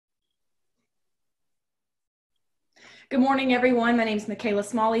Good morning, everyone. My name is Michaela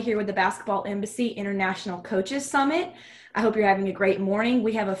Smalley here with the Basketball Embassy International Coaches Summit. I hope you're having a great morning.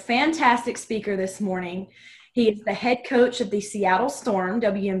 We have a fantastic speaker this morning. He is the head coach of the Seattle Storm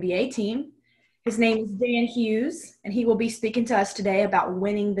WNBA team. His name is Dan Hughes, and he will be speaking to us today about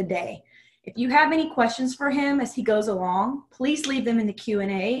winning the day. If you have any questions for him as he goes along, please leave them in the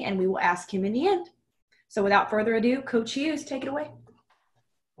Q&A, and we will ask him in the end. So without further ado, Coach Hughes, take it away.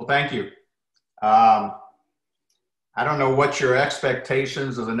 Well, thank you. I don't know what your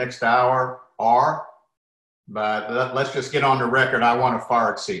expectations of the next hour are, but let's just get on the record. I want to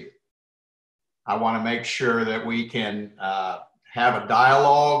far exceed it. I want to make sure that we can have a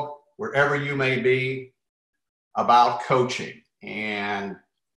dialogue wherever you may be about coaching. And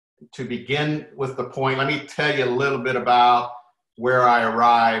to begin with the point, let me tell you a little bit about where I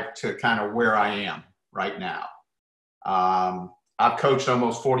arrived to kind of where I am right now. I've coached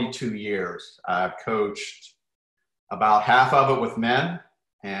almost 42 years. I've coached about half of it with men,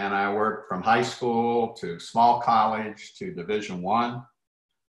 and I worked from high school to small college to Division I.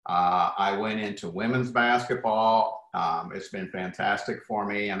 I went into women's basketball. It's been fantastic for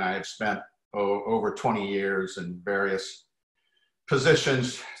me, and I have spent over 20 years in various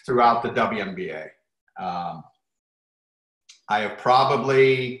positions throughout the WNBA. I have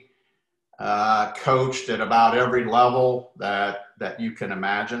probably coached at about every level that you can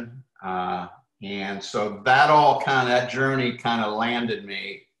imagine. And so that journey kind of landed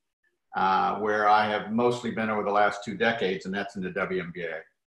me where I have mostly been over the last 2 decades, and that's in the WNBA.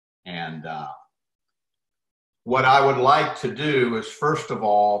 And what I would like to do is, first of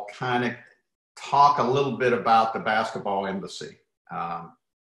all, kind of talk a little bit about the Basketball Embassy.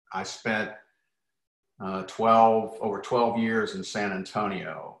 I spent over 12 years in San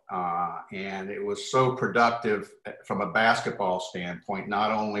Antonio, and it was so productive from a basketball standpoint, not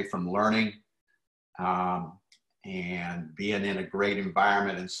only from learning and being in a great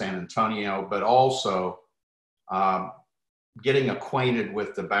environment in San Antonio, but also getting acquainted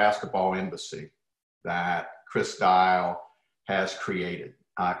with the Basketball Embassy that Chris Dial has created.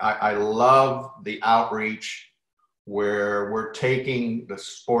 I love the outreach where we're taking the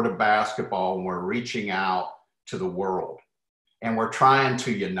sport of basketball and we're reaching out to the world and we're trying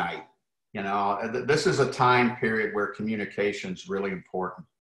to unite. You know, this is a time period where communication is really important,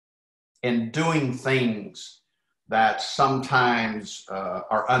 and doing things that sometimes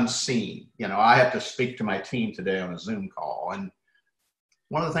are unseen. You know, I have to speak to my team today on a Zoom call, and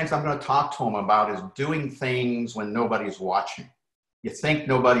one of the things I'm going to talk to them about is doing things when nobody's watching. You think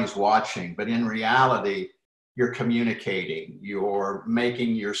nobody's watching, but in reality, you're communicating, you're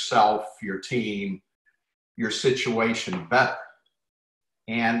making yourself, your team, your situation better.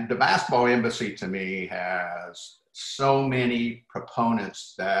 And the Basketball Embassy, to me, has so many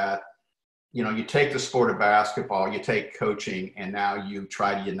proponents that, you know, you take the sport of basketball, you take coaching, and now you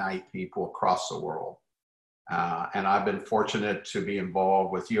try to unite people across the world. And I've been fortunate to be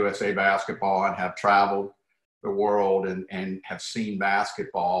involved with USA Basketball and have traveled the world and have seen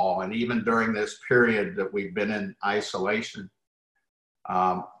basketball. And even during this period that we've been in isolation,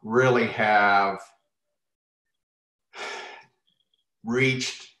 really have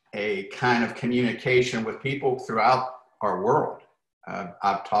reached a kind of communication with people throughout our world.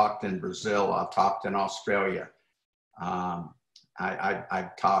 I've talked in Brazil, I've talked in Australia,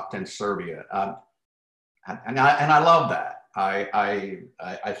 I've talked in Serbia, and I love that.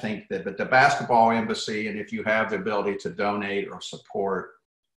 I think that, but the Basketball Embassy, and if you have the ability to donate or support,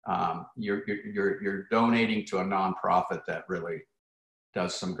 you're donating to a nonprofit that really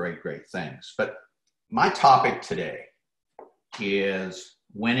does some great things. But my topic today is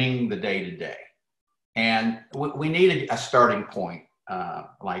winning the day-to-day, and we need a starting point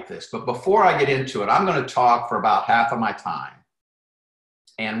like this. But before I get into it, I'm going to talk for about half of my time.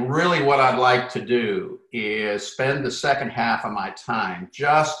 And really what I'd like to do is spend the second half of my time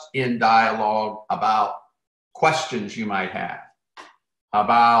just in dialogue about questions you might have,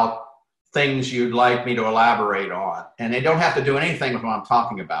 about things you'd like me to elaborate on. And they don't have to do anything with what I'm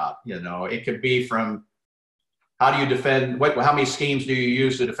talking about. You know, it could be from how do you defend, how many schemes do you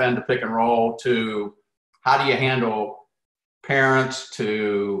use to defend the pick and roll, to how do you handle parents,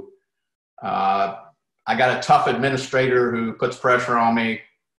 to I got a tough administrator who puts pressure on me,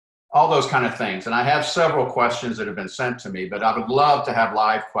 all those kind of things. And I have several questions that have been sent to me, but I would love to have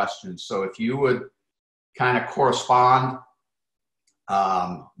live questions. So if you would kind of correspond,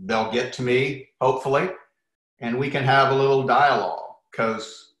 they'll get to me, hopefully, and we can have a little dialogue.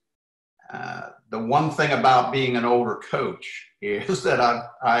 Because the one thing about being an older coach is that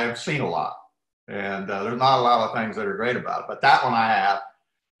I have seen a lot. And there's not a lot of things that are great about it, but that one I have.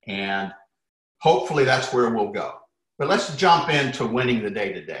 And hopefully that's where we'll go. But let's jump into winning the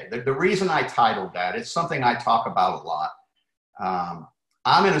day-to-day. The reason I titled that, it's something I talk about a lot.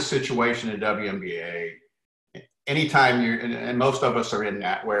 I'm in a situation in WNBA, anytime and most of us are in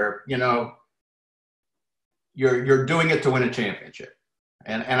that, where, you're doing it to win a championship.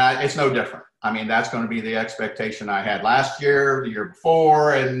 And it's no different. I mean, that's going to be the expectation I had last year, the year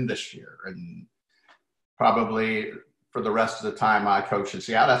before, and this year. And probably for the rest of the time I coach in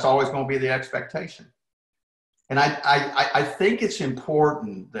Seattle, that's always going to be the expectation. And I think it's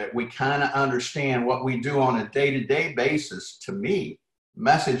important that we kind of understand what we do on a day-to-day basis. To me,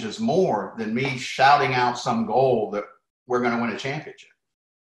 messages more than me shouting out some goal that we're going to win a championship.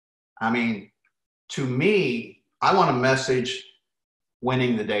 I mean, to me, I want to message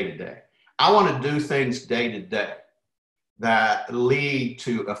winning the day-to-day. I want to do things day-to-day that lead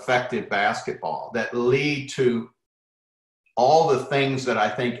to effective basketball, that lead to all the things that I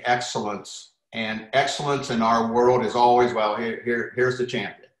think excellence in our world is always, well, here's the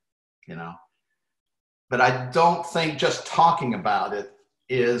champion, But I don't think just talking about it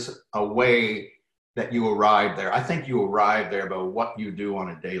is a way that you arrive there. I think you arrive there by what you do on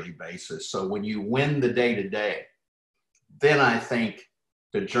a daily basis. So when you win the day-to-day, then I think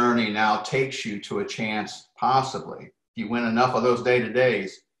the journey now takes you to a chance, possibly, if you win enough of those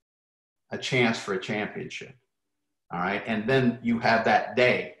day-to-days, a chance for a championship. All right. And then you have that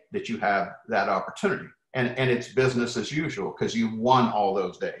day that you have that opportunity. And it's business as usual because you won all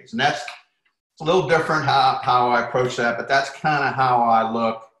those days. And it's a little different how I approach that, but that's kind of how I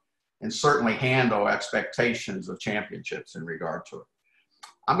look and certainly handle expectations of championships in regard to it.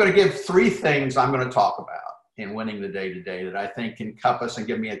 I'm going to give 3 things I'm going to talk about in winning the day-to-day that I think encompass and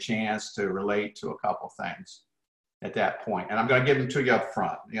give me a chance to relate to a couple things at that point. And I'm going to give them to you up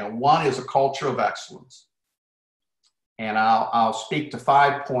front. One is a culture of excellence. And I'll speak to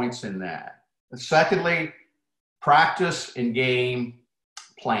 5 points in that. And secondly, practice and game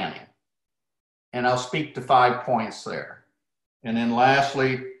planning. And I'll speak to 5 points there. And then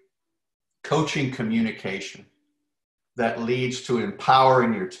lastly, coaching communication that leads to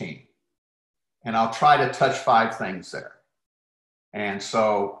empowering your team. And I'll try to touch 5 things there. And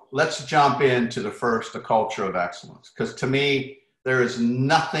so let's jump into the first, the culture of excellence. Because to me, there is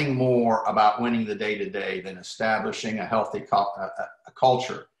nothing more about winning the day-to-day than establishing a healthy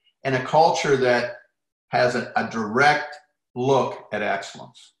culture, and a culture that has a direct look at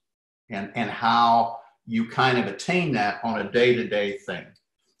excellence and how you kind of attain that on a day-to-day thing.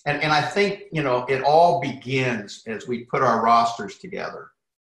 And I think, it all begins as we put our rosters together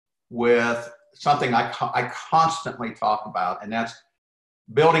with something I constantly talk about, and that's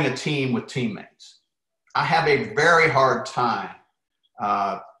building a team with teammates. I have a very hard time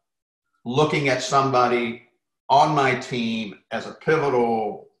looking at somebody on my team as a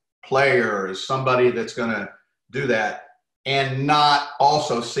pivotal player, as somebody that's going to do that, and not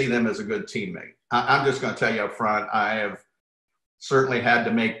also see them as a good teammate. I'm just going to tell you up front, I have certainly had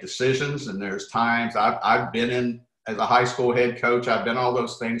to make decisions, and there's times I've been in as a high school head coach. I've been all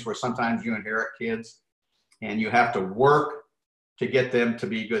those things where sometimes you inherit kids and you have to work to get them to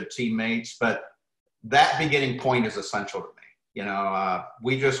be good teammates. But that beginning point is essential to me.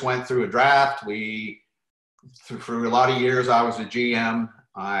 We just went through a draft. For a lot of years, I was a GM.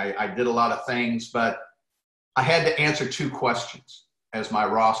 I did a lot of things, but I had to answer 2 questions as my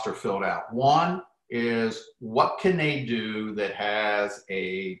roster filled out. One is, what can they do that has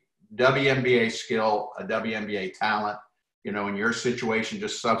a WNBA skill, a WNBA talent? In your situation,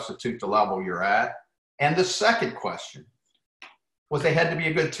 just substitute the level you're at. And the second question was, they had to be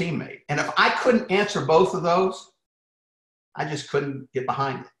a good teammate. And if I couldn't answer both of those, I just couldn't get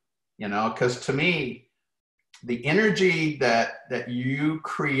behind it, because to me, the energy that you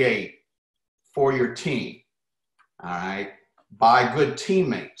create for your team, all right, by good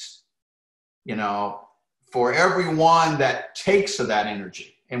teammates, for everyone that takes of that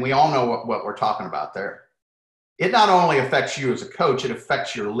energy, and we all know what we're talking about there, it not only affects you as a coach, it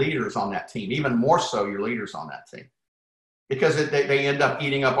affects your leaders on that team, even more so your leaders on that team, because they end up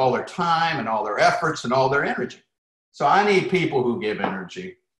eating up all their time and all their efforts and all their energy. So I need people who give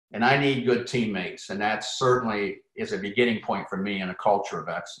energy, and I need good teammates. And that certainly is a beginning point for me in a culture of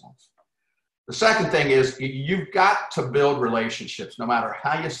excellence. The second thing is, you've got to build relationships no matter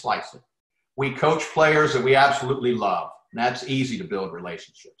how you slice it. We coach players that we absolutely love, and that's easy to build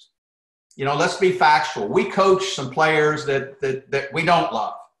relationships. Let's be factual. We coach some players that we don't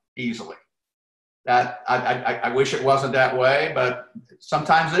love easily. That I wish it wasn't that way, but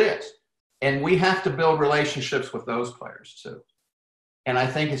sometimes it is. And we have to build relationships with those players too. And I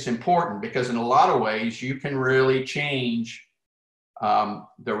think it's important because in a lot of ways, you can really change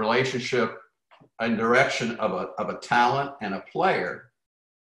the relationship in direction of a talent and a player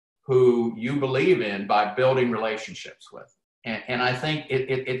who you believe in by building relationships with. And I think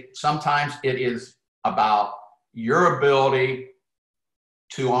it sometimes it is about your ability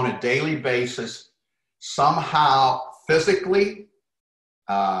to, on a daily basis, somehow physically,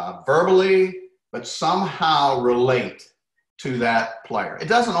 verbally, but somehow relate to that player. It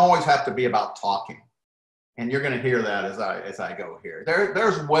doesn't always have to be about talking. And you're going to hear that as I go here.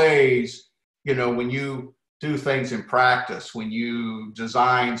 There's ways, you know, when you do things in practice, when you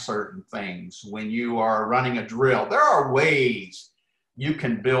design certain things, when you are running a drill, there are ways you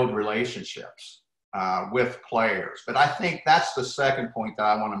can build relationships with players. But I think that's the second point that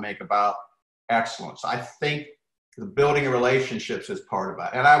I want to make about excellence. I think the building of relationships is part of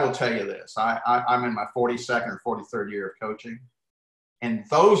it. And I will tell you this, I'm in my 42nd or 43rd year of coaching. And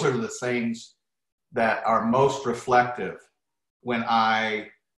those are the things that are most reflective when I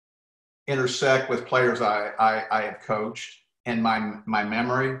intersect with players I have coached, and my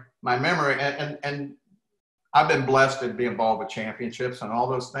memory, and I've been blessed to be involved with championships and all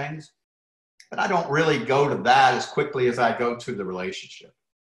those things, but I don't really go to that as quickly as I go to the relationship,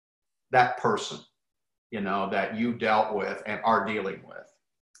 that person, you know, that you dealt with and are dealing with.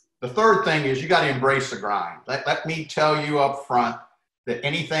 The third thing is you got to embrace the grind. Let me tell you up front that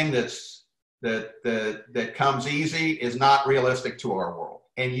anything that comes easy is not realistic to our world.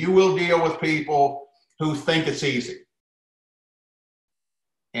 And you will deal with people who think it's easy.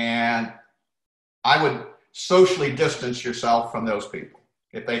 And I would socially distance yourself from those people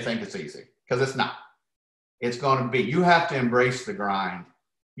if they think it's easy, because it's not. It's going to be. You have to embrace the grind.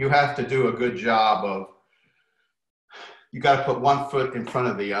 You have to do a good job of, you got to put one foot in front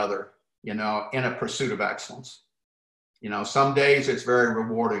of the other, you know, in a pursuit of excellence. You know, some days it's very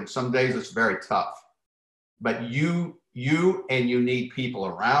rewarding. Some days it's very tough. But you need people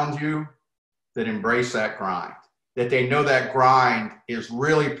around you that embrace that grind, that they know that grind is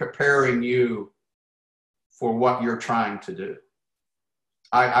really preparing you for what you're trying to do.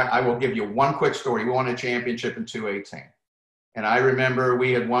 I will give you one quick story. We won a championship in 2018. And I remember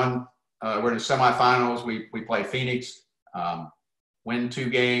we had won, we're in the semifinals. We play Phoenix, win 2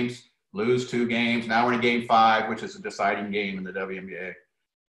 games, lose 2 games. Now we're in game 5, which is a deciding game in the WNBA.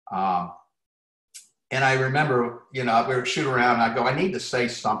 And I remember, you know, we were shooting around and I go, I need to say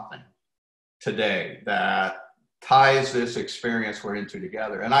something today that ties this experience we're into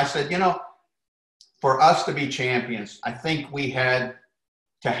together. And I said, you know, for us to be champions, I think we had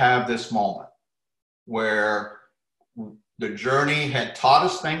to have this moment where the journey had taught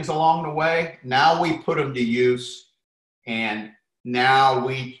us things along the way. Now we put them to use, and now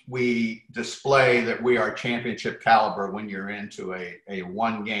we display that we are championship caliber when you're into a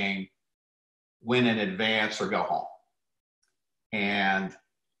one game win in advance or go home. And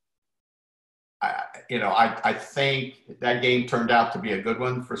I think that game turned out to be a good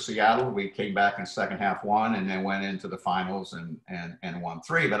one for Seattle. We came back in second half, won, and then went into the finals and won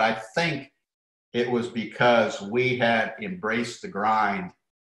 3. But I think it was because we had embraced the grind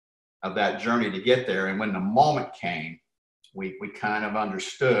of that journey to get there. And when the moment came, we kind of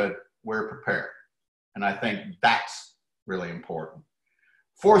understood we're prepared. And I think that's really important.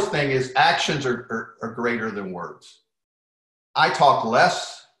 Fourth thing is actions are greater than words. I talk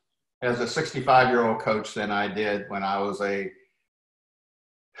less as a 65-year-old coach than I did when I was a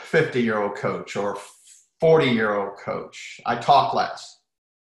 50-year-old coach or 40-year-old coach. I talk less.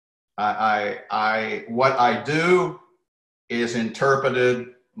 What I do is interpreted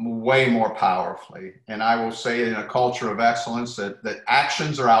way more powerfully. And I will say in a culture of excellence that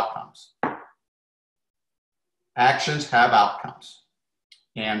actions are outcomes. Actions have outcomes.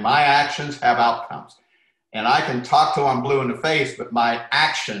 And my actions have outcomes. And I can talk till I'm blue in the face, but my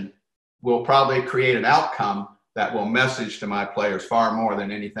action will probably create an outcome that will message to my players far more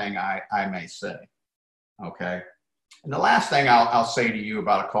than anything I may say. Okay. And the last thing I'll say to you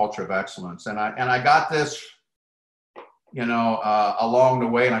about a culture of excellence, and I got this, you know, along the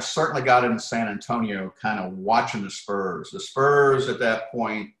way, and I certainly got it in San Antonio, kind of watching the Spurs. The Spurs at that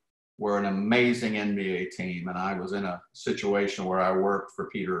point were an amazing NBA team, and I was in a situation where I worked for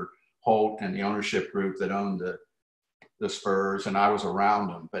Peter Holt and the ownership group that owned the Spurs, and I was around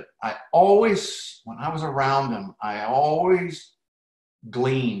them. But when I was around them, I always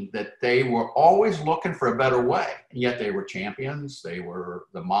gleaned that they were always looking for a better way. And yet they were champions, they were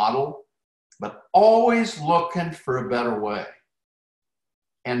the model, but always looking for a better way.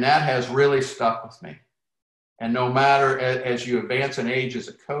 And that has really stuck with me. And no matter as you advance in age as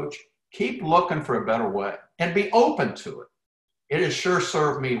a coach, keep looking for a better way and be open to it. It has sure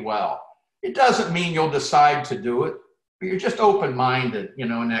served me well. It doesn't mean you'll decide to do it you're just open-minded, you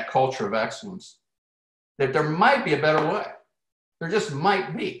know, in that culture of excellence, that there might be a better way. There just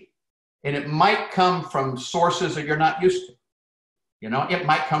might be. And it might come from sources that you're not used to. You know, it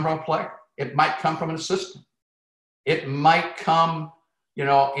might come from a player. It might come from an assistant. It might come, you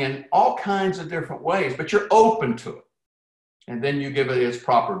know, in all kinds of different ways, but you're open to it. And then you give it its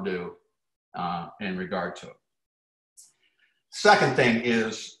proper due in regard to it. Second thing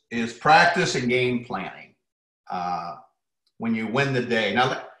is practice and game planning when you win the day.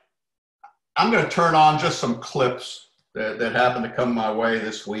 Now, I'm going to turn on just some clips that happened to come my way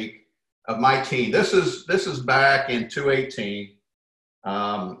this week of my team. This is back in 2018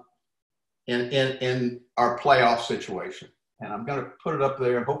 in our playoff situation. And I'm going to put it up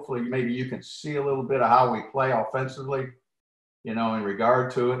there. Hopefully, maybe you can see a little bit of how we play offensively, you know, in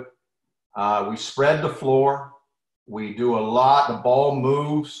regard to it. We spread the floor. We do a lot. The ball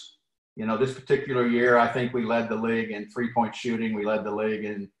moves. You know, this particular year, I think we led the league in three-point shooting. We led the league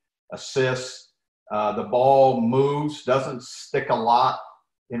in assists. The ball moves, doesn't stick a lot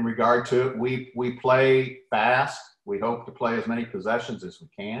in regard to it. We play fast. We hope to play as many possessions as we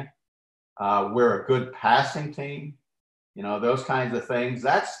can. We're a good passing team. You know, those kinds of things.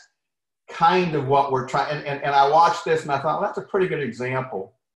 That's kind of what we're trying. And I watched this and I thought, well, that's a pretty good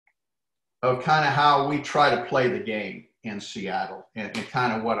example of kind of how we try to play the game in Seattle and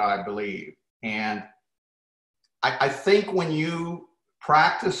kind of what I believe. And I think when you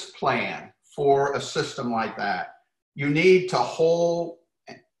practice plan for a system like that, you need to hold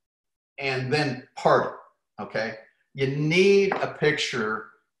and then part it, okay? You need a picture,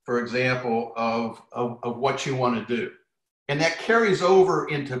 for example, of what you want to do. And that carries over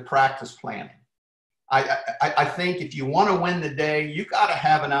into practice planning. I think if you want to win the day, you got to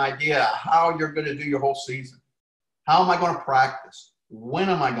have an idea how you're going to do your whole season. How am I going to practice? When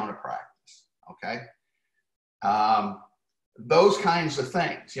am I going to practice? Okay. Those kinds of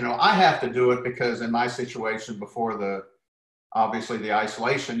things. You know, I have to do it because in my situation before obviously the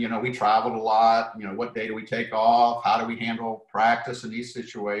isolation, you know, we traveled a lot. You know, what day do we take off? How do we handle practice in these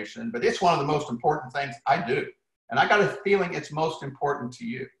situations? But it's one of the most important things I do. And I got a feeling it's most important to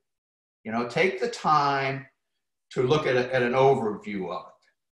you. You know, take the time to look at an overview of it.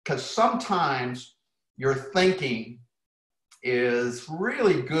 Because sometimes your thinking is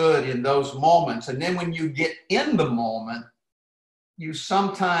really good in those moments. And then when you get in the moment, you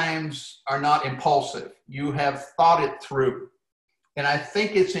sometimes are not impulsive. You have thought it through. And I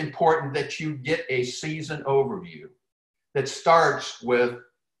think it's important that you get a season overview that starts with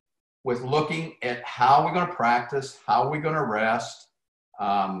looking at how we're going to practice, how we're going to rest,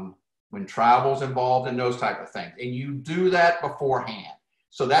 when travel's involved and those type of things. And you do that beforehand.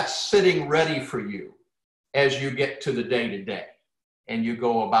 So that's sitting ready for you as you get to the day-to-day and you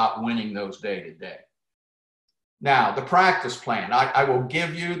go about winning those day-to-day. Now, the practice plan, I will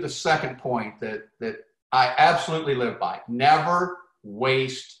give you the second point that I absolutely live by. Never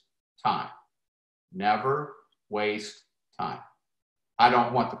waste time. Never waste time. I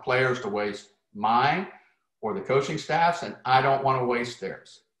don't want the players to waste mine or the coaching staffs, and I don't want to waste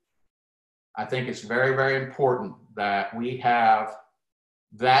theirs. I think it's very, very important that we have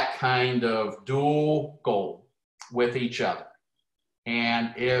that kind of dual goal with each other.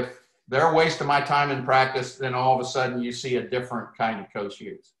 And if they're wasting my time in practice, then all of a sudden you see a different kind of Coach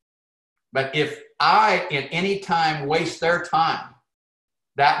Hughes. But if I, in any time, waste their time,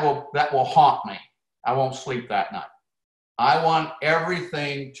 that will haunt me. I won't sleep that night. I want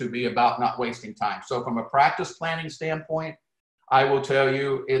everything to be about not wasting time. So from a practice planning standpoint, I will tell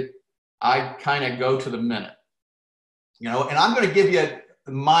you I kind of go to the minute, you know, and I'm going to give you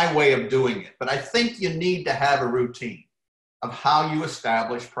my way of doing it. But I think you need to have a routine of how you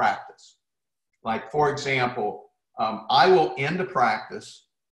establish practice. Like, for example, I will end a practice.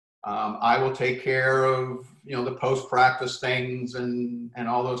 I will take care of, you know, the post-practice things and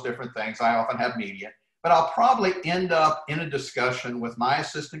all those different things. I often have media. But I'll probably end up in a discussion with my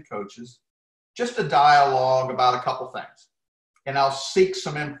assistant coaches, just a dialogue about a couple things. And I'll seek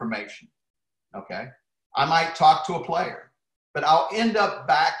some information, okay? I might talk to a player, but I'll end up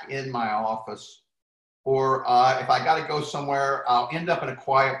back in my office, or if I got to go somewhere, I'll end up in a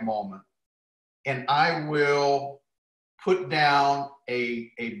quiet moment, and I will put down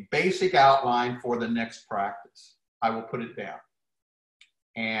a basic outline for the next practice. I will put it down.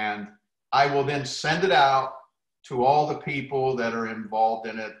 And I will then send it out to all the people that are involved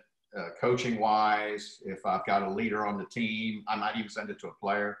in it, coaching-wise. If I've got a leader on the team, I might even send it to a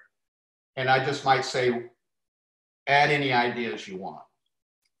player. And I just might say, add any ideas you want.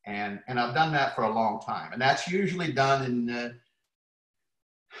 And I've done that for a long time. And that's usually done in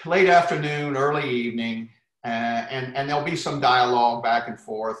late afternoon, early evening. and there'll be some dialogue back and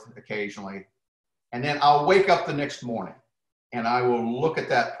forth occasionally. And then I'll wake up the next morning and I will look at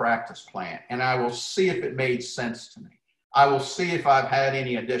that practice plan and I will see if it made sense to me. I will see if I've had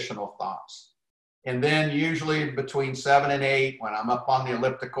any additional thoughts. And then usually between 7 and 8, when I'm up on the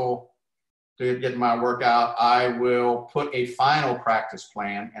elliptical to get my workout, I will put a final practice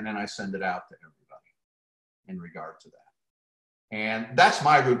plan and then I send it out to everybody in regard to that. And that's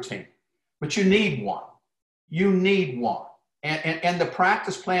my routine. But you need one. You need one. And the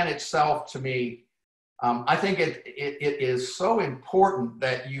practice plan itself, to me, I think it is so important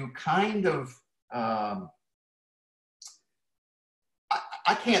that you kind of, I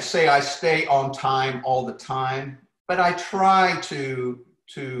can't say I stay on time all the time, but I try to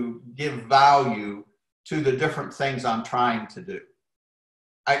give value to the different things I'm trying to do.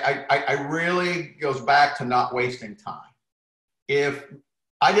 I really goes back to not wasting time. If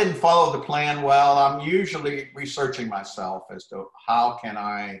I didn't follow the plan well, I'm usually researching myself as to how can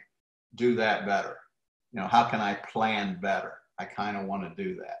I do that better? How can I plan better? I kind of want to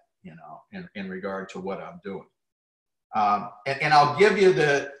do that, in regard to what I'm doing. And I'll give you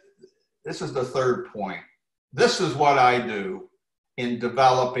this is the third point. This is what I do in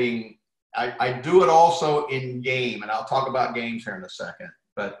developing. I do it also in game, and I'll talk about games here in a second,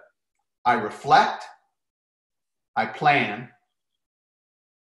 but I reflect, I plan,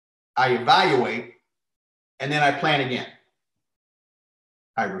 I evaluate, and then I plan again.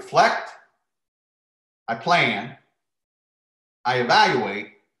 I reflect, I plan, I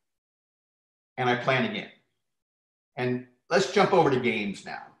evaluate, and I plan again. And let's jump over to games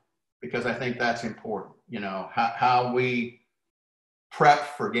now, because I think that's important, how we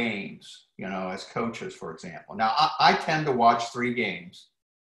prep for games, as coaches, for example. Now, I tend to watch 3 games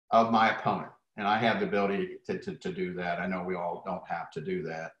of my opponent, and I have the ability to do that. I know we all don't have to do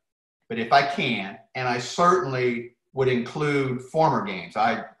that. But if I can, and I certainly would include former games.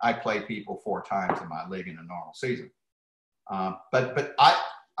 I play people 4 times in my league in a normal season. But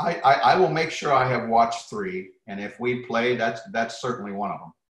I will make sure I have watched 3. And if we play, that's certainly one of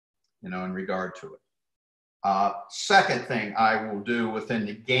them, in regard to it. Second thing I will do within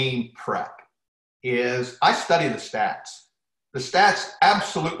the game prep is I study the stats. The stats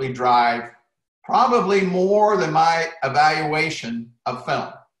absolutely drive probably more than my evaluation of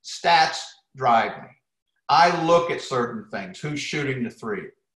film. Stats drive me. I look at certain things: who's shooting the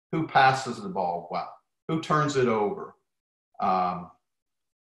 3, who passes the ball well, who turns it over,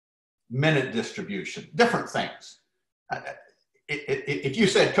 minute distribution, different things. If you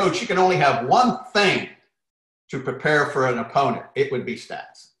said, Coach, you can only have one thing to prepare for an opponent, it would be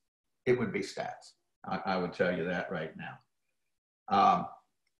stats. It would be stats. I would tell you that right now.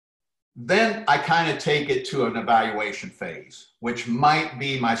 Then I kind of take it to an evaluation phase, which might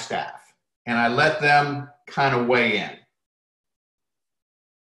be my staff, and I let them kind of weigh in.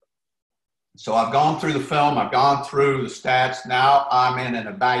 So I've gone through the film, I've gone through the stats. Now I'm in an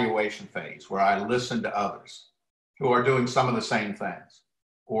evaluation phase where I listen to others who are doing some of the same things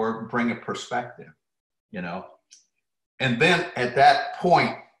or bring a perspective, And then at that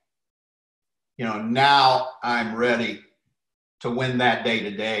point, now I'm ready to win that day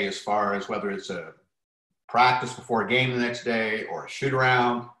to day, as far as whether it's a practice before a game the next day or a shoot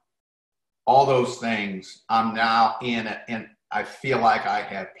around, all those things. I'm now in it, and I feel like I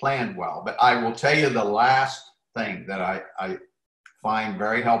have planned well. But I will tell you the last thing that I find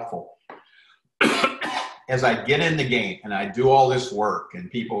very helpful as I get in the game and I do all this work, and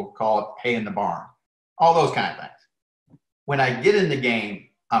people call it hay in the barn, all those kind of things. When I get in the game,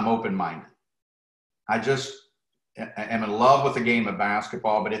 I'm open-minded. I just am in love with the game of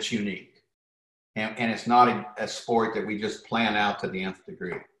basketball, but it's unique. And it's not a sport that we just plan out to the nth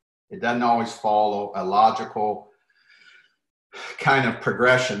degree. It doesn't always follow a logical kind of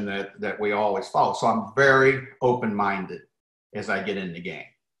progression that we always follow. So I'm very open-minded as I get in the game.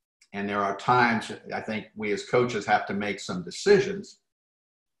 And there are times I think we as coaches have to make some decisions.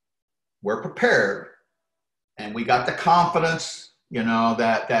 We're prepared, and we got the confidence,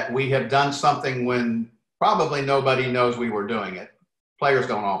 that we have done something when probably nobody knows we were doing it. Players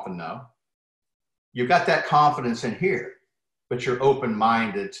don't often know. You've got that confidence in here, but you're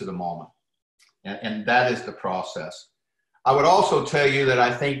open-minded to the moment. And that is the process. I would also tell you that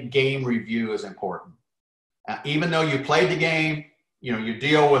I think game review is important. Even though you played the game, you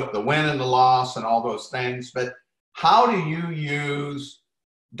deal with the win and the loss and all those things, but how do you use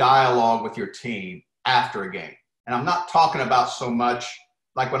dialogue with your team after a game? And I'm not talking about so much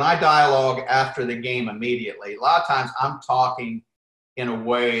like when I dialogue after the game immediately. A lot of times I'm talking in a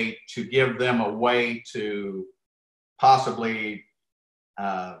way to give them a way to possibly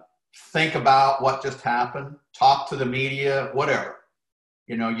think about what just happened, talk to the media, whatever.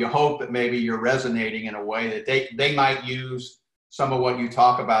 You know, you hope that maybe you're resonating in a way that they might use some of what you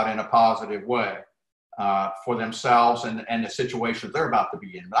talk about in a positive way for themselves and the situations they're about to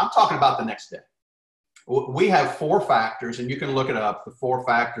be in. But I'm talking about the next day. We have 4 factors, and you can look it up, the 4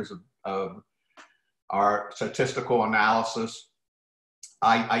 factors of our statistical analysis.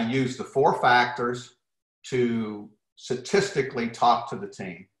 I use the 4 factors to statistically talk to the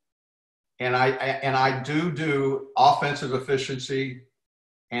team. And I do offensive efficiency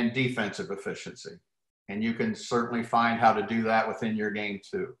and defensive efficiency. And you can certainly find how to do that within your game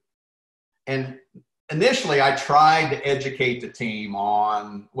too. And initially I tried to educate the team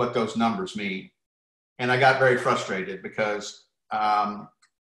on what those numbers mean. And I got very frustrated because I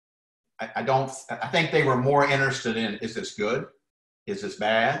think they were more interested in, is this good? Is this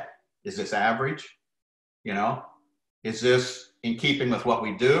bad? Is this average? You know, is this in keeping with what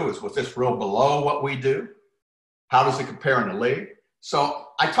we do? Was this real below what we do? How does it compare in the league? So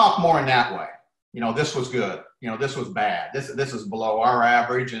I talk more in that way. You know, this was good. You know, this was bad. This is below our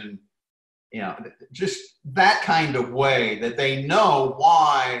average. And, you know, just that kind of way that they know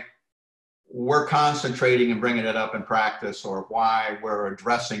why we're concentrating and bringing it up in practice, or why we're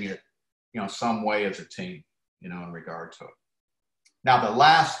addressing it, you know, some way as a team, you know, in regard to it. Now, the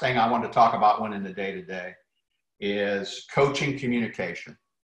last thing I want to talk about winning the day-to-day is coaching communication.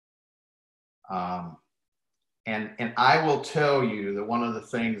 And I will tell you that one of the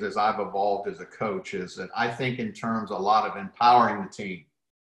things as I've evolved as a coach is that I think in terms a lot of empowering the team.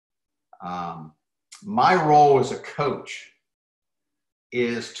 My role as a coach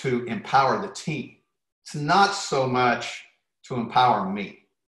is to empower the team. It's not so much to empower me.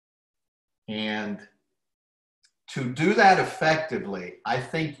 And to do that effectively, I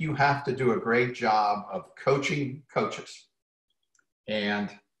think you have to do a great job of coaching coaches. And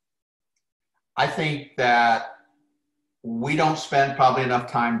I think that we don't spend probably enough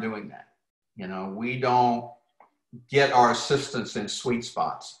time doing that. You know, we don't get our assistants in sweet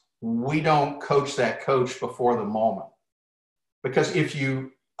spots. We don't coach that coach before the moment. Because if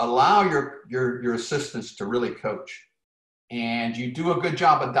you allow your assistants to really coach, and you do a good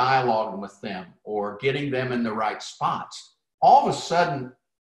job of dialoguing with them or getting them in the right spots, all of a sudden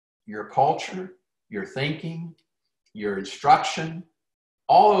your culture, your thinking, your instruction,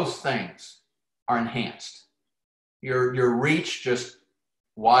 all those things are enhanced. Your reach just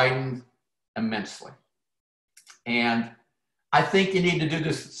widened immensely. And I think you need to do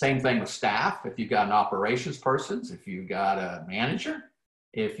this same thing with staff. If you've got an operations person, if you've got a manager,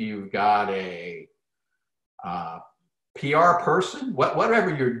 if you've got a PR person,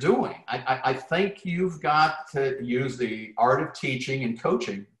 whatever you're doing, I think you've got to use the art of teaching and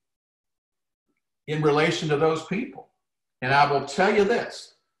coaching in relation to those people. And I will tell you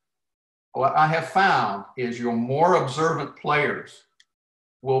this, what I have found is your more observant players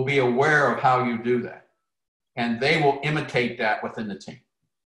will be aware of how you do that. And they will imitate that within the team.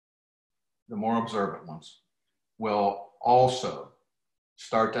 The more observant ones will also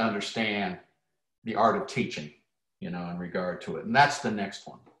start to understand the art of teaching, you know, in regard to it. And that's the next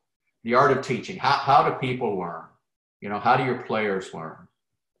one. The art of teaching. How do people learn? You know, how do your players learn?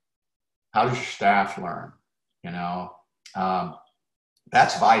 How does your staff learn? You know,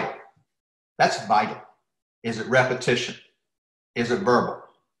 that's vital. That's vital. Is it repetition? Is it verbal?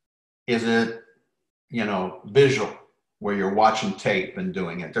 Is it, you know, visual, where you're watching tape and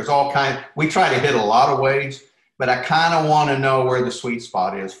doing it? There's all kinds. We try to hit a lot of ways, but I kind of want to know where the sweet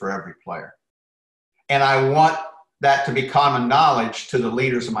spot is for every player. And I want that to be common knowledge to the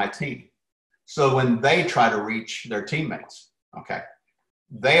leaders of my team. So when they try to reach their teammates, okay,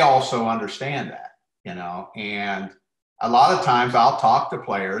 they also understand that, you know. And a lot of times I'll talk to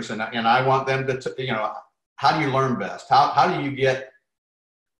players and I want them to, you know, how do you learn best? How do you get,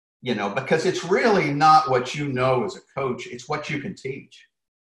 you know, because it's really not what you know as a coach, it's what you can teach.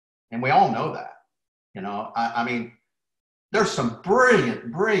 And we all know that, you know. I mean, there's some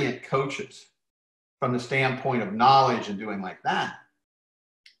brilliant coaches from the standpoint of knowledge and doing like that.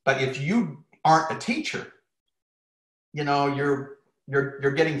 But if you aren't a teacher, you know, you're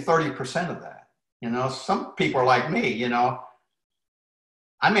getting 30% of that. You know, some people are like me, you know,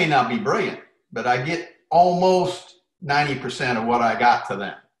 I may not be brilliant, but I get almost 90% of what I got to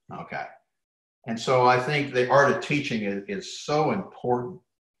them. Okay. And so I think the art of teaching is so important.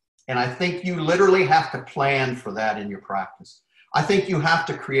 And I think you literally have to plan for that in your practice. I think you have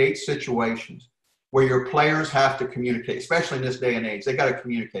to create situations where your players have to communicate, especially in this day and age. They got to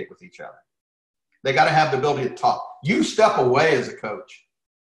communicate with each other. They got to have the ability to talk. You step away as a coach,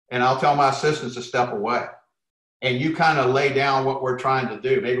 and I'll tell my assistants to step away. and you kind of lay down what we're trying to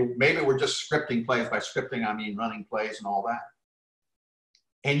do. Maybe we're just scripting plays. By scripting, I mean running plays and all that.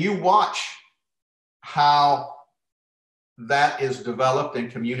 And you watch how that is developed and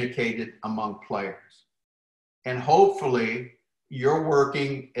communicated among players. And hopefully you're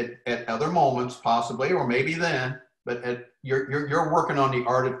working at other moments, possibly, or maybe then, but you're working on the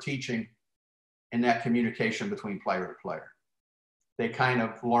art of teaching and that communication between player to player. They kind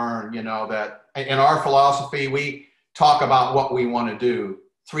of learn, that in our philosophy, we talk about what we want to do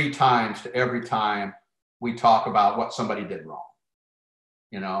 3 times to every time we talk about what somebody did wrong.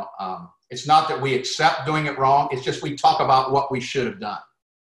 It's not that we accept doing it wrong. It's just we talk about what we should have done,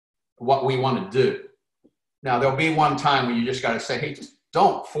 what we want to do. Now, there'll be one time when you just got to say, hey, just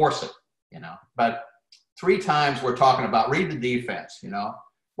don't force it, But 3 times we're talking about read the defense,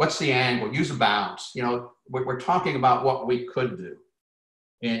 what's the angle, use a bounce. We're talking about what we could do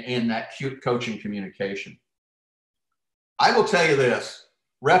in that cute coaching communication. I will tell you this,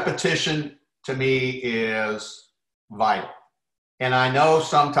 repetition to me is vital. And I know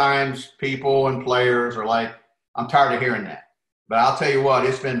sometimes people and players are like, I'm tired of hearing that. But I'll tell you what,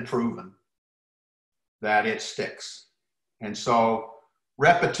 it's been proven that it sticks. And so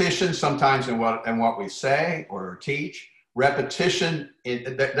repetition sometimes in what we say or teach, repetition,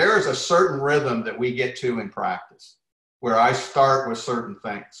 there is a certain rhythm that we get to in practice where I start with certain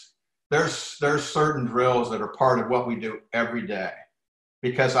things. There's certain drills that are part of what we do every day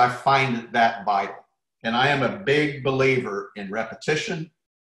because I find that vital. And I am a big believer in repetition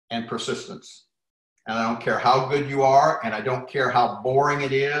and persistence. And I don't care how good you are, and I don't care how boring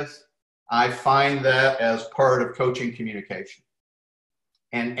it is. I find that as part of coaching communication.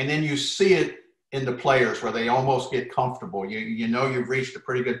 And then you see it in the players where they almost get comfortable. You've reached a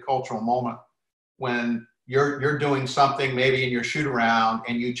pretty good cultural moment when you're doing something maybe in your shoot around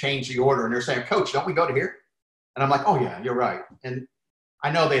and you change the order and they're saying, Coach, don't we go to here? And I'm like, oh yeah, you're right. And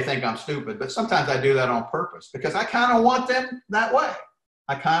I know they think I'm stupid, but sometimes I do that on purpose because I kind of want them that way.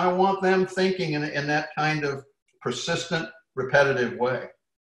 I kind of want them thinking in that kind of persistent, repetitive way.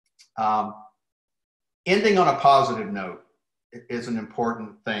 Ending on a positive note is an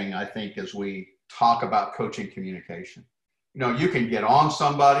important thing, I think, as we talk about coaching communication. You can get on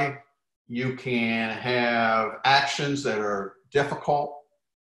somebody, you can have actions that are difficult,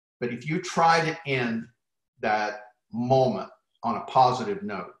 but if you try to end that moment on a positive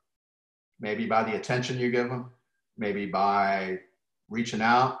note, maybe by the attention you give them, maybe by reaching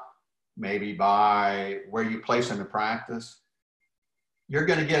out, maybe by where you place them in practice, you're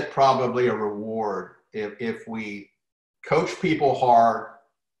going to get probably a reward if we coach people hard,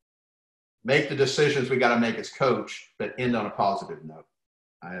 make the decisions we got to make as coach, but end on a positive note.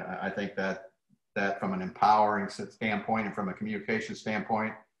 I think that from an empowering standpoint and from a communication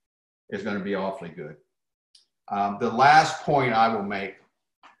standpoint is going to be awfully good. The last point I will make,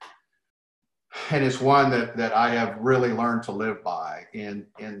 and it's one that I have really learned to live by. And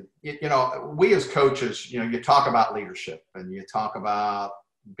we as coaches, you talk about leadership and you talk about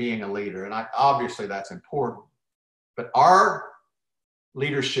being a leader, and obviously that's important. But our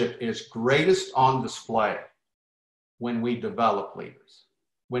leadership is greatest on display when we develop leaders.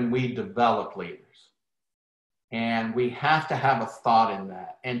 And we have to have a thought in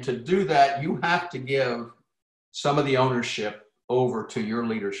that. And to do that, you have to give some of the ownership over to your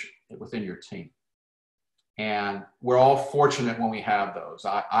leadership within your team. And we're all fortunate when we have those.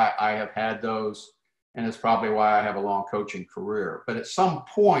 I have had those, and it's probably why I have a long coaching career. But at some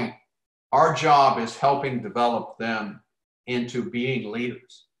point, our job is helping develop them into being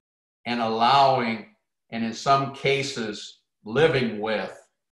leaders and allowing, and in some cases, living with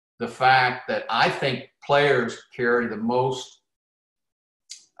the fact that I think players carry the most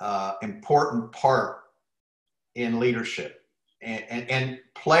important part in leadership, and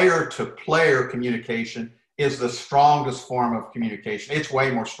player-to-player communication is the strongest form of communication. It's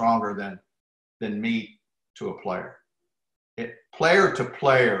way more stronger than me to a player.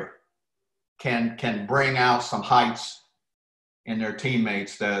 Player-to-player can bring out some heights in their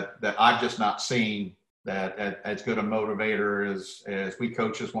teammates that I've just not seen that as good a motivator as we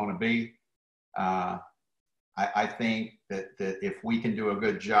coaches want to be. I think that if we can do a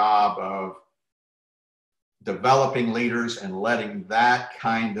good job of developing leaders and letting that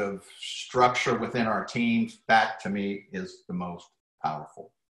kind of structure within our teams, that to me is the most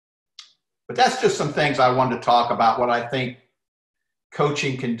powerful. But that's just some things I wanted to talk about, what I think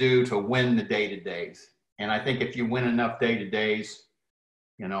coaching can do to win the day-to-days. And I think if you win enough day-to-days,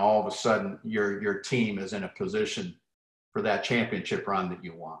 all of a sudden your team is in a position for that championship run that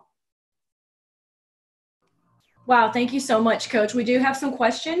you want. Wow, thank you so much, Coach. We do have some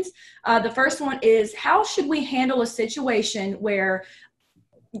questions. The first one is, how should we handle a situation where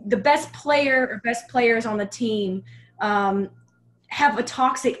the best player or best players on the team have a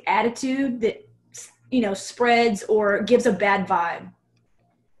toxic attitude that, spreads or gives a bad vibe?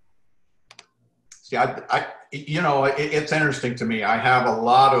 See, it's interesting to me. I have a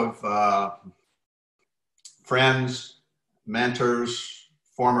lot of friends, mentors,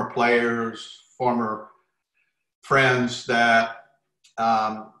 former players, former friends that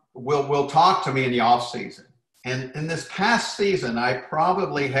will talk to me in the off season. And in this past season, I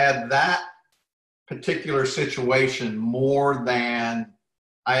probably had that particular situation more than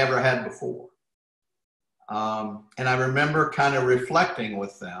I ever had before. And I remember kind of reflecting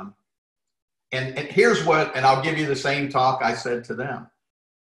with them. And here's what, and I'll give you the same talk I said to them.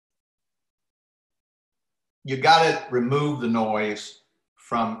 You got to remove the noise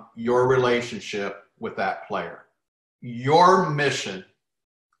from your relationship with that player. Your mission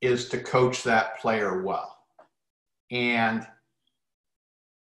is to coach that player well. And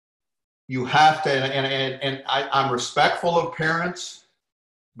you have to, and I'm respectful of parents,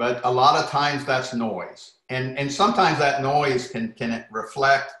 but a lot of times that's noise. And sometimes that noise can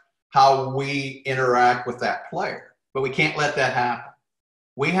reflect how we interact with that player. But we can't let that happen.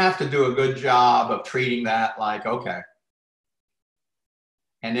 We have to do a good job of treating that like, okay.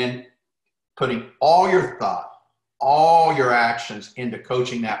 And then putting all your thought, all your actions into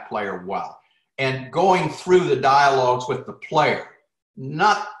coaching that player well. And going through the dialogues with the player,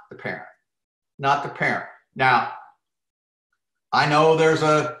 not the parent. Not the parent. Now, I know there's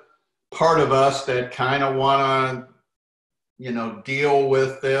a part of us that kind of want to, deal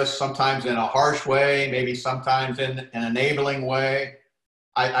with this, sometimes in a harsh way, maybe sometimes in an enabling way.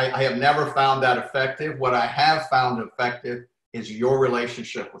 I have never found that effective. What I have found effective is your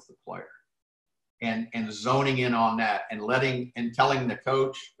relationship with the player and zoning in on that and telling the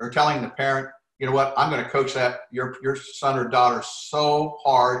coach or telling the parent, you know what, I'm going to coach that your son or daughter so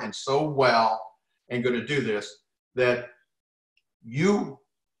hard and so well and going to do this that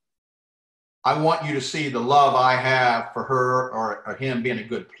I want you to see the love I have for her or him being a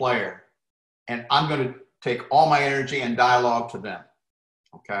good player. And I'm going to take all my energy and dialogue to them.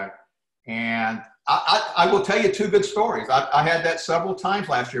 Okay. And I will tell you two good stories. I had that several times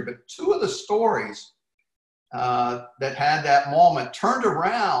last year, but two of the stories that had that moment turned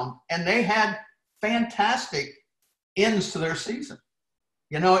around and they had fantastic ends to their season.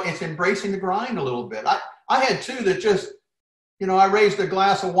 It's embracing the grind a little bit. I had two that just, I raised a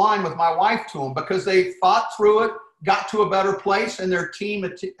glass of wine with my wife to them because they fought through it, got to a better place, and their team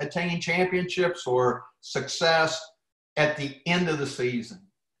attained championships or success at the end of the season,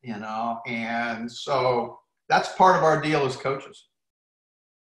 and so that's part of our deal as coaches.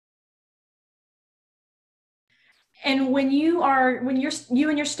 And when you and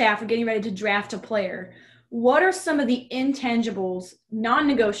your staff are getting ready to draft a player, what are some of the intangibles,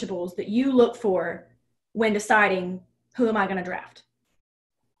 non-negotiables that you look for when deciding who am I going to draft?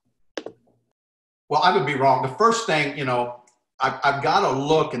 Well, I would be wrong. The first thing, I've got to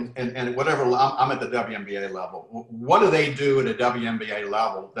look and whatever, I'm at the WNBA level. What do they do at a WNBA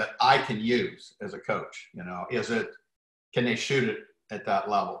level that I can use as a coach? Can they shoot it at that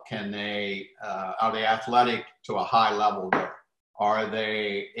level? Are they athletic to a high level there? Are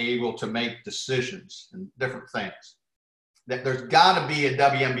they able to make decisions and different things? There's got to be a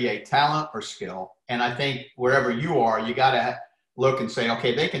WNBA talent or skill. And I think wherever you are, you got to look and say,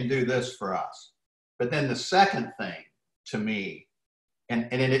 okay, they can do this for us. But then the second thing to me, and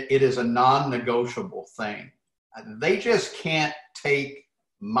it is a non-negotiable thing, they just can't take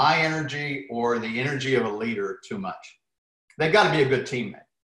my energy or the energy of a leader too much. They've got to be a good teammate.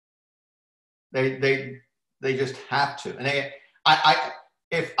 They just have to. And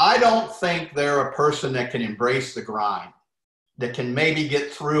if I don't think they're a person that can embrace the grind, that can maybe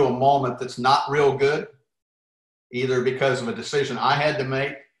get through a moment that's not real good, either because of a decision I had to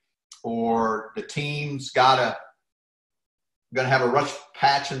make or the team's going to have a rough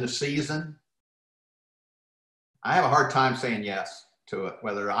patch in the season, I have a hard time saying yes to it,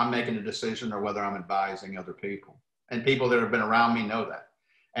 whether I'm making a decision or whether I'm advising other people. And people that have been around me know that.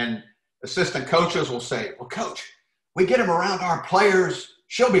 And assistant coaches will say, well, coach, we get them around our players,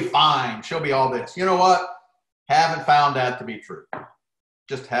 she'll be fine, she'll be all this. You know what? Haven't found that to be true.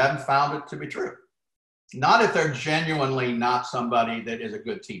 Just haven't found it to be true. Not if they're genuinely not somebody that is a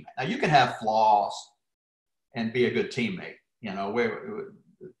good teammate. Now, you can have flaws and be a good teammate.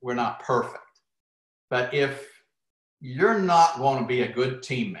 We're not perfect. But if you're not going to be a good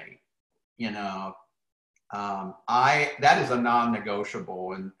teammate, that is a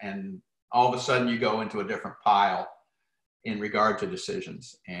non-negotiable. And all of a sudden you go into a different pile in regard to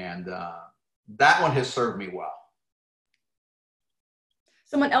decisions. And that one has served me well.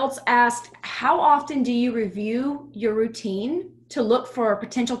 Someone else asked, how often do you review your routine to look for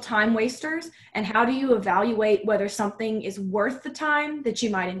potential time wasters? And how do you evaluate whether something is worth the time that you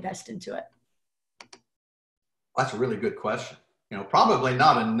might invest into it? That's a really good question. Probably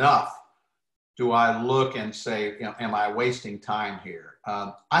not enough do I look and say, am I wasting time here?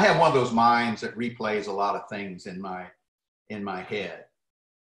 I have one of those minds that replays a lot of things in my head.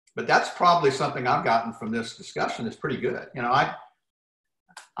 But that's probably something I've gotten from this discussion is pretty good.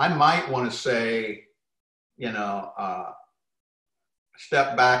 I might want to say,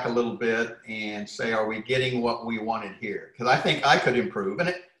 step back a little bit and say, are we getting what we wanted here? Because I think I could improve.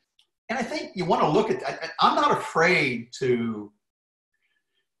 And I think you want to look at that. I'm not afraid to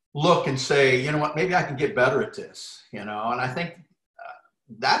look and say, you know what, maybe I can get better at this, and I think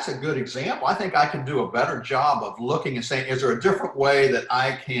that's a good example. I think I can do a better job of looking and saying, is there a different way that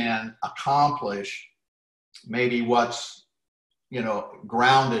I can accomplish maybe what's,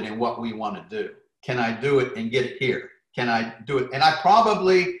 grounded in what we want to do? Can I do it and get it here? Can I do it? And I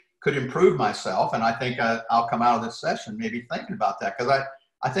probably could improve myself. And I think I'll come out of this session maybe thinking about that, because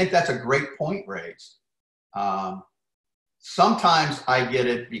I think that's a great point raised. Sometimes I get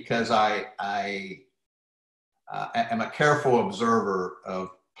it because I am a careful observer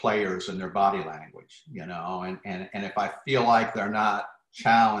of players and their body language, and if I feel like they're not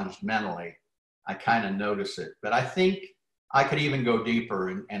challenged mentally, I kind of notice it. But I think I could even go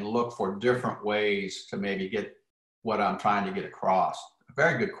deeper and look for different ways to maybe get what I'm trying to get across. A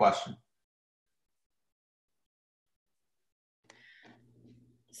very good question.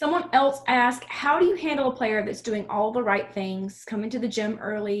 Someone else asked, how do you handle a player that's doing all the right things, coming to the gym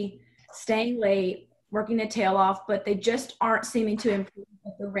early, staying late, working their tail off, but they just aren't seeming to improve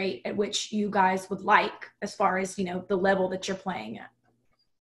at the rate at which you guys would like, as far as, the level that you're playing at?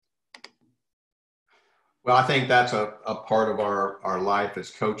 Well, I think that's a part of our life as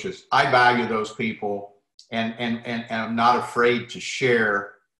coaches. I value those people and I'm not afraid to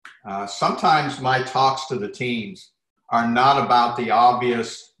share. Sometimes my talks to the teams are not about the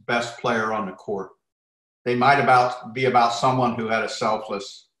obvious best player on the court. They might be about someone who had a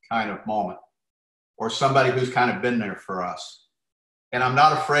selfless kind of moment, or somebody who's kind of been there for us. And I'm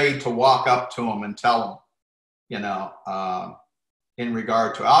not afraid to walk up to them and tell them, in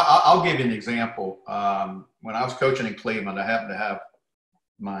regard to, I'll give you an example. When I was coaching in Cleveland, I happened to have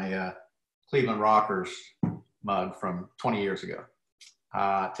my Cleveland Rockers mug from 20 years ago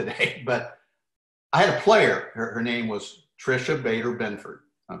today. But I had a player, her name was Trisha Bader Benford,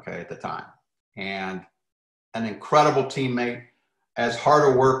 at the time. And an incredible teammate, as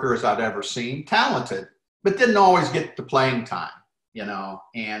hard a worker as I'd ever seen, talented, but didn't always get the playing time,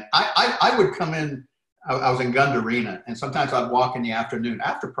 And I would come in, I was in Gund Arena, and sometimes I'd walk in the afternoon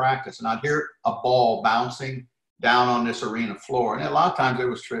after practice, and I'd hear a ball bouncing down on this arena floor. And a lot of times it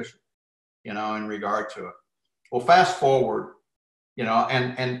was Trisha, in regard to it. Well, fast forward,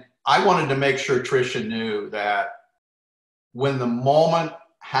 and I wanted to make sure Trisha knew that when the moment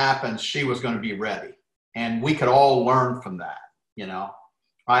happened, she was going to be ready. And we could all learn from that,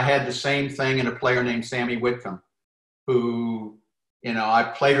 I had the same thing in a player named Sammy Whitcomb, who, I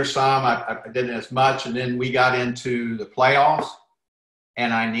played her some, I didn't as much, and then we got into the playoffs,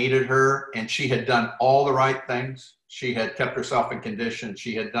 and I needed her, and she had done all the right things. She had kept herself in condition.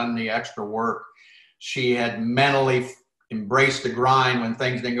 She had done the extra work. She had mentally embraced the grind when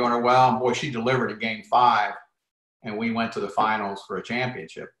things didn't go her well, and boy, she delivered at Game 5, and we went to the finals for a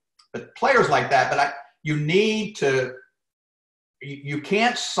championship. But players like that, you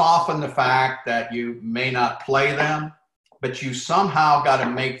can't soften the fact that you may not play them, but you somehow got to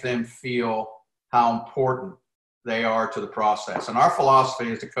make them feel how important they are to the process. And our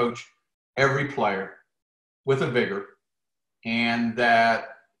philosophy is to coach every player with a vigor, and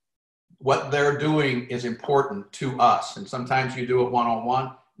that what they're doing is important to us. And sometimes you do it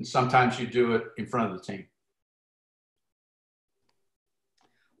one-on-one, and sometimes you do it in front of the team.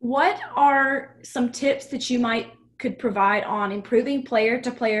 What are some tips that you could provide on improving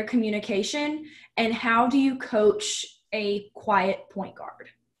player-to-player communication, and how do you coach a quiet point guard?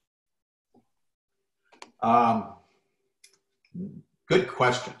 Good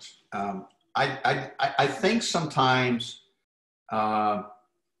questions. I think sometimes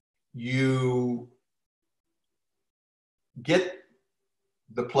you get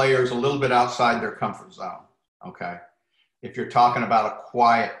the players a little bit outside their comfort zone, okay? If you're talking about a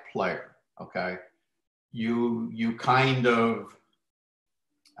quiet player, okay? You kind of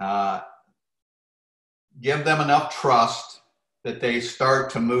give them enough trust that they start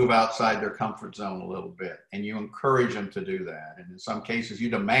to move outside their comfort zone a little bit, and you encourage them to do that. And in some cases, you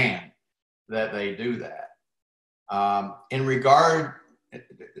demand that they do that. In regard,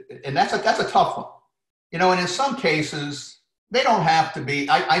 and that's a tough one, you know. And in some cases, they don't have to be.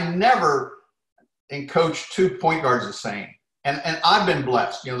 I never coach two point guards the same, and I've been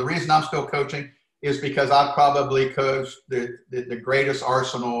blessed. You know, the reason I'm still coaching is because I've probably coached the greatest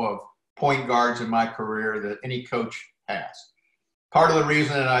arsenal of point guards in my career that any coach has. Part of the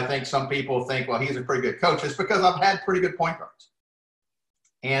reason that I think some people think, well, he's a pretty good coach, is because I've had pretty good point guards.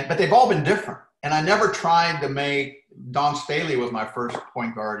 But they've all been different. And I never tried to make, Don Staley was my first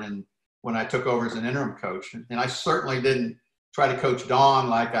point guard when I took over as an interim coach. And I certainly didn't try to coach Don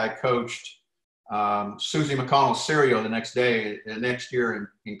like I coached Susie McConnell-Serio the next year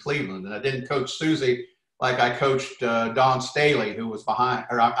in Cleveland. And I didn't coach Susie like I coached Don Staley, who was behind,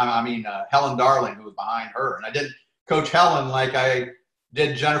 Helen Darling, who was behind her. And I didn't coach Helen like I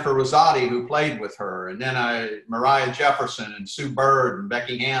did Jennifer Rosati, who played with her. And then Mariah Jefferson and Sue Bird and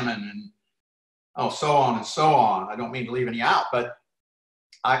Becky Hammond and so on and so on. I don't mean to leave any out, but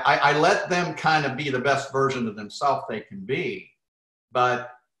I let them kind of be the best version of themselves they can be.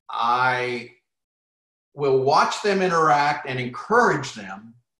 But I will watch them interact and encourage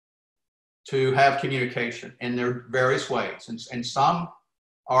them to have communication in their various ways. And some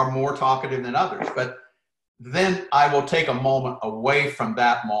are more talkative than others. But then I will take a moment away from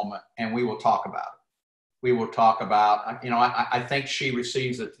that moment and we will talk about it. We will talk about, you know, I think she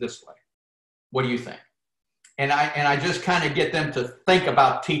receives it this way. What do you think? And I just kind of get them to think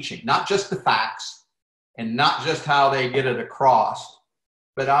about teaching, not just the facts and not just how they get it across,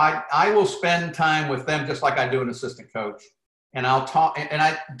 but I will spend time with them just like I do an assistant coach. And I'll talk, and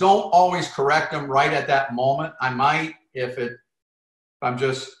I don't always correct them right at that moment. I might if I'm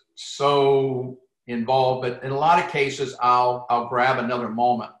just so involved, but in a lot of cases, I'll grab another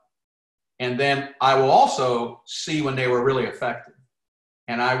moment. And then I will also see when they were really effective.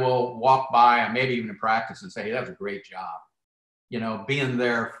 And I will walk by and maybe even in practice and say, hey, that was a great job. You know, being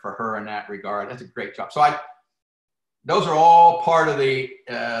there for her in that regard, that's a great job. So those are all part of the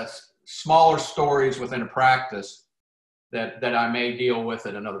smaller stories within a practice that I may deal with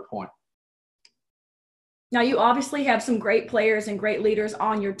at another point. Now, you obviously have some great players and great leaders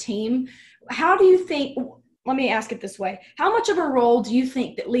on your team. How do you think, let me ask it this way, how much of a role do you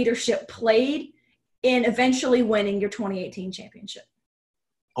think that leadership played in eventually winning your 2018 championship?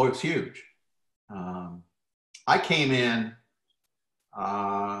 Oh, it's huge. I came in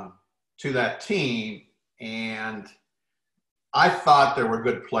to that team and I thought there were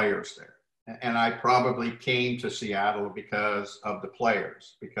good players there. And I probably came to Seattle because of the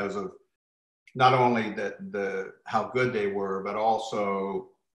players, because of not only how good they were, but also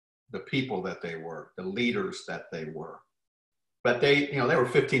the people that they were, the leaders that they were. But they were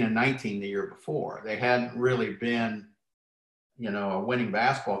 15 and 19 the year before. They hadn't really been, a winning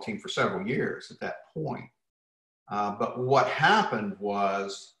basketball team for several years at that point. But what happened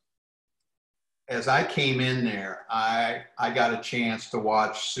was, as I came in there, I got a chance to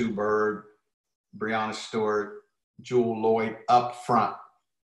watch Sue Bird, Breanna Stewart, Jewel Lloyd up front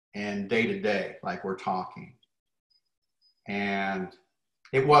and day to day, like we're talking. And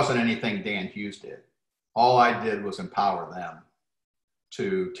it wasn't anything Dan Hughes did. All I did was empower them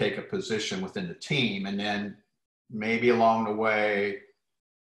to take a position within the team. And then maybe along the way,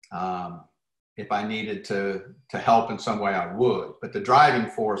 if I needed to help in some way, I would. But the driving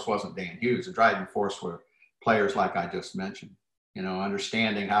force wasn't Dan Hughes. The driving force were players like I just mentioned,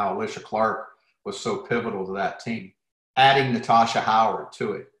 understanding how Alicia Clark was so pivotal to that team, adding Natasha Howard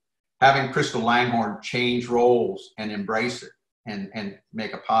to it, having Crystal Langhorne change roles and embrace it and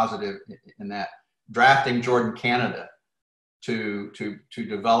make a positive in that, drafting Jordan Canada to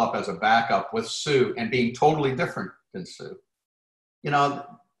develop as a backup with Sue and being totally different than Sue.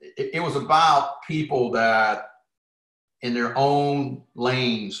 It was about people that in their own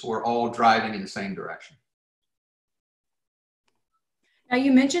lanes were all driving in the same direction. Now,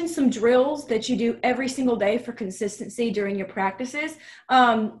 you mentioned some drills that you do every single day for consistency during your practices.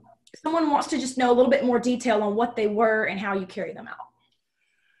 Someone wants to just know a little bit more detail on what they were and how you carry them out.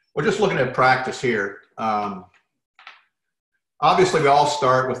 Well, just looking at practice here, obviously we all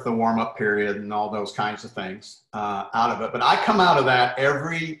start with the warm-up period and all those kinds of things out of it. But I come out of that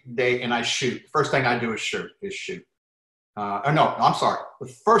every day and I shoot. First thing I do is shoot. The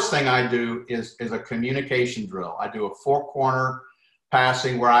first thing I do is a communication drill. I do a four-corner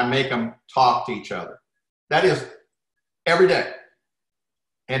passing where I make them talk to each other. That is every day.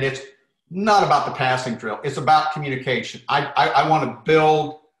 And it's not about the passing drill. It's about communication. I want to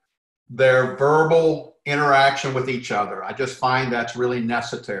build their verbal interaction with each other. I just find that's really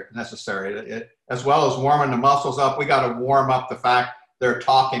necessary. As well as warming the muscles up, we got to warm up the fact they're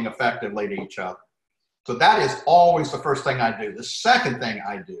talking effectively to each other. So that is always the first thing I do. The second thing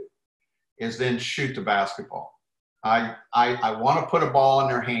I do is then shoot the basketball. I want to put a ball in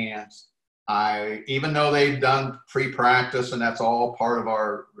their hands. Even though they've done pre-practice and that's all part of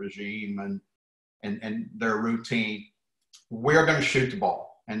our regime and their routine, we're going to shoot the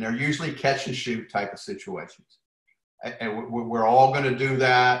ball. And they're usually catch and shoot type of situations. And we're all going to do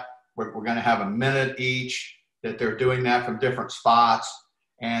that. We're going to have a minute each that they're doing that from different spots,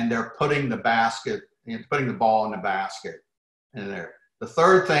 and they're putting the ball in the basket in there. The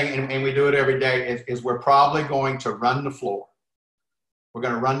third thing, and we do it every day, is we're probably going to run the floor. We're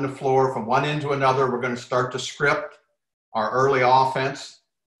going to run the floor from one end to another. We're going to start to script our early offense,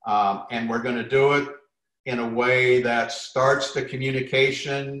 and we're going to do it in a way that starts the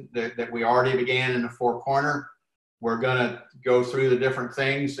communication that we already began in the four corner. We're going to go through the different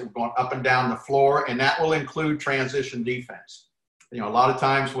things and going up and down the floor, and that will include transition defense. A lot of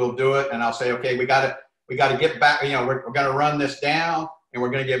times we'll do it, and I'll say, okay, we got to get back. We're going to run this down, and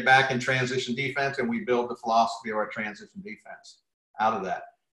we're going to get back in transition defense, and we build the philosophy of our transition defense out of that.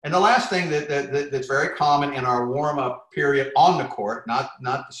 And the last thing that's very common in our warm-up period on the court, not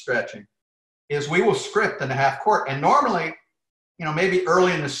the stretching, is we will script in the half court. And normally, maybe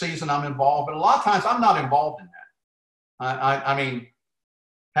early in the season I'm involved, but a lot of times I'm not involved in that. I mean,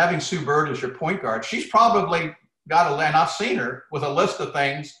 having Sue Bird as your point guard, she's probably got and I've seen her with a list of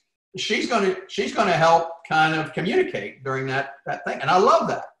things she's going to help kind of communicate during that thing. And I love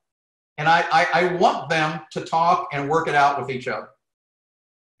that. And I want them to talk and work it out with each other.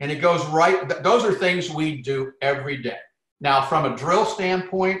 And it goes right. Those are things we do every day. Now, from a drill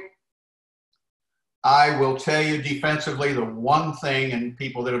standpoint, I will tell you defensively, the one thing, and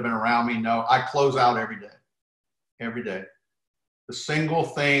people that have been around me know, I close out every day. Every day. The single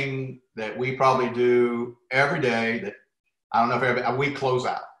thing that we probably do every day that I don't know if we close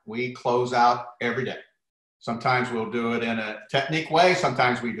out. We close out every day. Sometimes we'll do it in a technique way.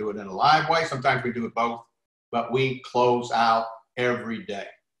 Sometimes we do it in a live way. Sometimes we do it both. But we close out every day.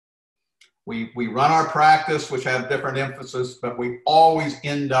 We run our practice, which have different emphasis, but we always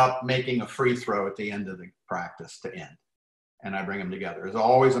end up making a free throw at the end of the practice to end. And I bring them together. There's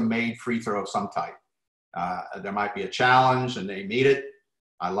always a made free throw of some type. There might be a challenge and they meet it.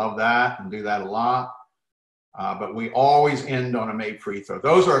 I love that and do that a lot. But we always end on a made free throw.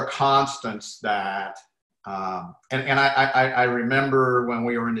 Those are constants that, and I remember when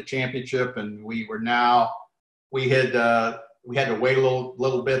we were in the championship and we had to wait a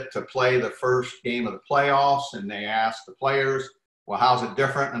little bit to play the first game of the playoffs, and they asked the players, well, how's it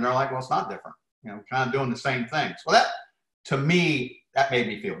different? And they're like, well, it's not different. Kind of doing the same things. Well, that, to me, that made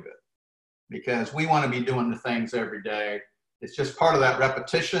me feel good because we want to be doing the things every day. It's just part of that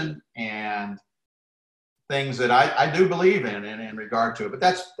repetition and things that I do believe in regard to it. But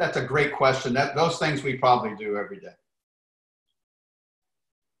that's a great question. Those things we probably do every day.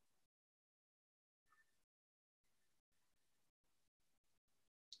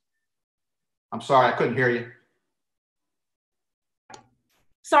 I'm sorry, I couldn't hear you.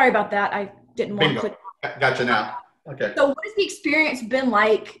 Sorry about that. I didn't want to click. Gotcha now. Okay. So what has the experience been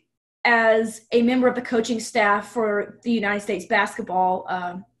like as a member of the coaching staff for the United States basketball?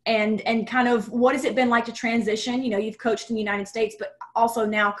 And kind of what has it been like to transition? You've coached in the United States, but also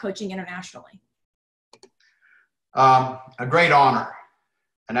now coaching internationally. A great honor,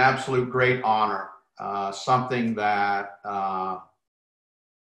 an absolute great honor, something that I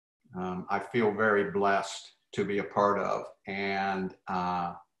feel very blessed to be a part of and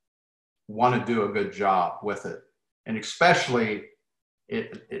want to do a good job with it. And especially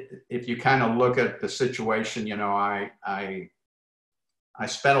if you kind of look at the situation, I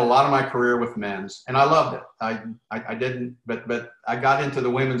spent a lot of my career with men's, and I loved it. I didn't, but I got into the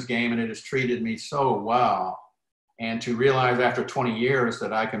women's game, and it has treated me so well. And to realize after 20 years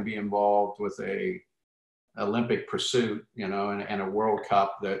that I can be involved with a Olympic pursuit, and a World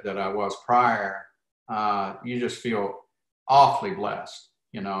Cup that I was prior, you just feel awfully blessed,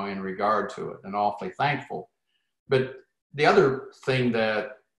 in regard to it, and awfully thankful. But the other thing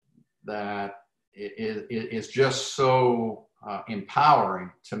that is just so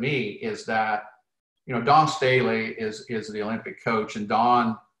empowering to me is that, Dawn Staley is the Olympic coach, and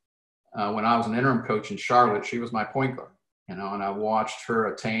Dawn, when I was an interim coach in Charlotte, she was my point guard, and I watched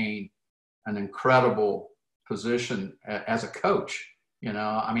her attain an incredible position as a coach.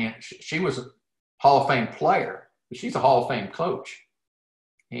 She was a Hall of Fame player, but she's a Hall of Fame coach.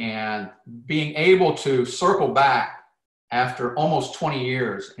 And being able to circle back after almost 20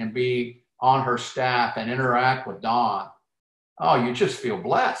 years and be on her staff and interact with Dawn, oh, you just feel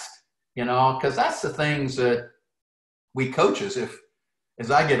blessed, because that's the things that we coaches,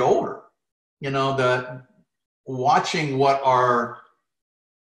 as I get older, that watching what our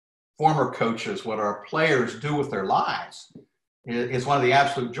former coaches, what our players do with their lives is one of the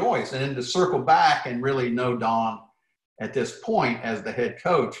absolute joys. And then to circle back and really know Dawn at this point as the head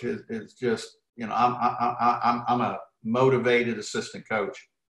coach is just, I'm a motivated assistant coach.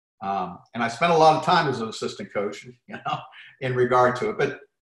 And I spent a lot of time as an assistant coach, in regard to it. But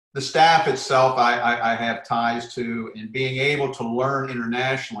the staff itself, I have ties to, and being able to learn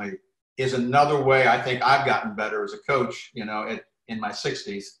internationally is another way I think I've gotten better as a coach, in my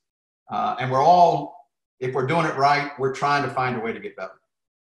 60s. And we're all, if we're doing it right, we're trying to find a way to get better.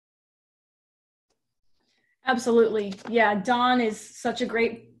 Absolutely. Yeah. Dawn is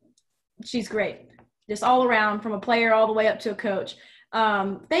she's great. Just all around, from a player all the way up to a coach.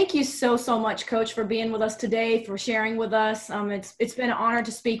 Thank you so much, Coach, for being with us today, for sharing with us. It's been an honor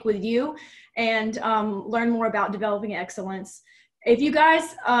to speak with you and learn more about developing excellence. If you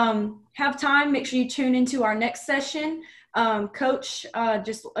guys have time, make sure you tune into our next session. Coach,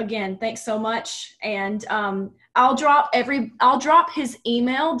 just again, thanks so much. And I'll drop his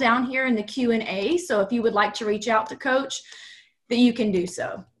email down here in the Q&A. So if you would like to reach out to Coach, that you can do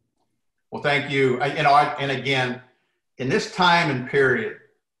so. Well, thank you. And again, in this time and period,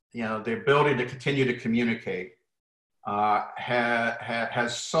 the ability to continue to communicate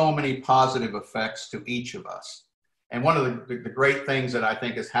has so many positive effects to each of us. And one of the great things that I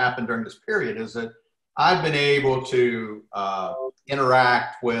think has happened during this period is that I've been able to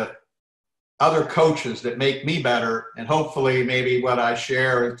interact with other coaches that make me better. And hopefully maybe what I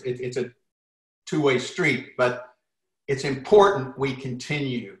share, it's a two-way street, but it's important we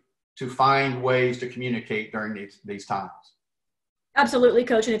continue to find ways to communicate during these times. Absolutely,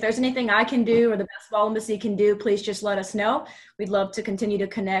 Coach. And if there's anything I can do or the Basketball Embassy can do, please just let us know. We'd love to continue to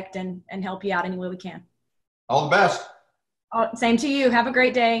connect and help you out any way we can. All the best. Same to you. Have a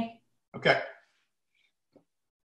great day. Okay.